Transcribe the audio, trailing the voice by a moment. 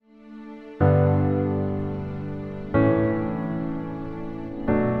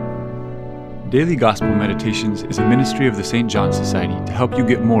Daily Gospel Meditations is a ministry of the St. John Society to help you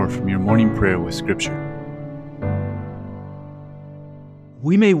get more from your morning prayer with Scripture.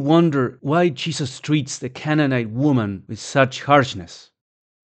 We may wonder why Jesus treats the Canaanite woman with such harshness.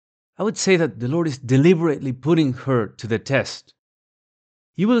 I would say that the Lord is deliberately putting her to the test.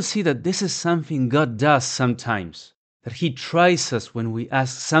 You will see that this is something God does sometimes, that He tries us when we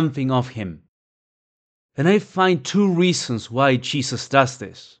ask something of Him. And I find two reasons why Jesus does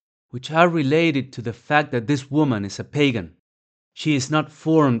this, which are related to the fact that this woman is a pagan. She is not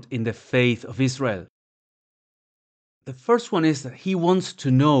formed in the faith of Israel. The first one is that He wants to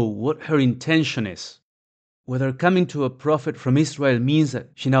know what her intention is, whether coming to a prophet from Israel means that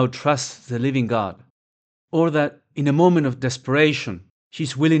she now trusts the living God, or that in a moment of desperation,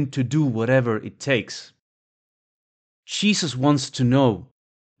 she's willing to do whatever it takes. Jesus wants to know,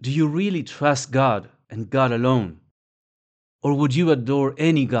 do you really trust God and God alone? Or would you adore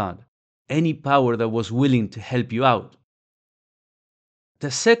any God, any power that was willing to help you out? The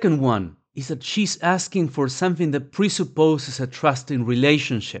second one is that she's asking for something that presupposes a trusting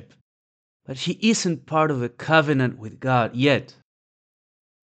relationship, but she isn't part of the covenant with God yet.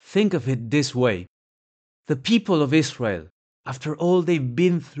 Think of it this way. The people of Israel, after all they've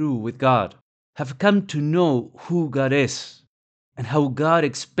been through with God, have come to know who God is and how God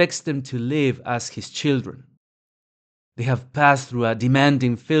expects them to live as His children. They have passed through a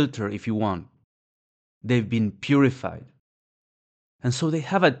demanding filter, if you want. They've been purified. And so they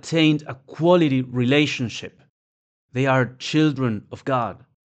have attained a quality relationship. They are children of God.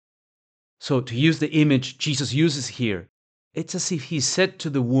 So to use the image Jesus uses here, it's as if He said to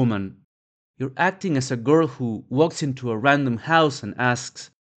the woman, "You're acting as a girl who walks into a random house and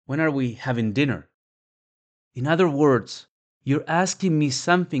asks, 'When are we having dinner?' In other words, you're asking me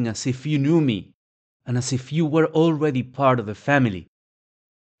something as if you knew me and as if you were already part of the family.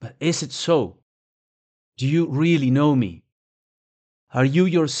 But is it so? Do you really know me? Are you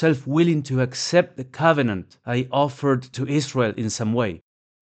yourself willing to accept the covenant I offered to Israel in some way?"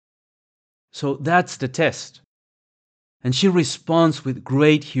 So that's the test. And she responds with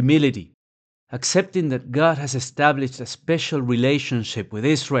great humility, accepting that God has established a special relationship with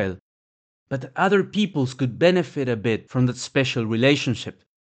Israel, but that other peoples could benefit a bit from that special relationship,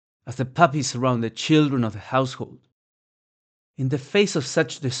 as the puppies around the children of the household. In the face of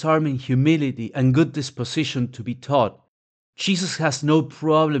such disarming humility and good disposition to be taught, Jesus has no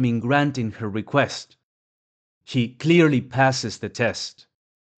problem in granting her request. She clearly passes the test.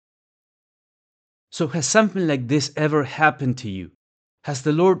 So has something like this ever happened to you? Has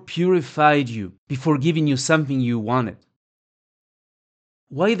the Lord purified you before giving you something you wanted?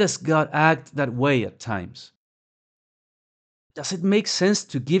 Why does God act that way at times? Does it make sense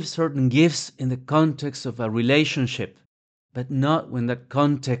to give certain gifts in the context of a relationship, but not when that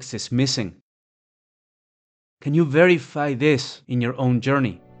context is missing? Can you verify this in your own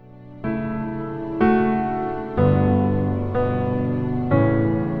journey?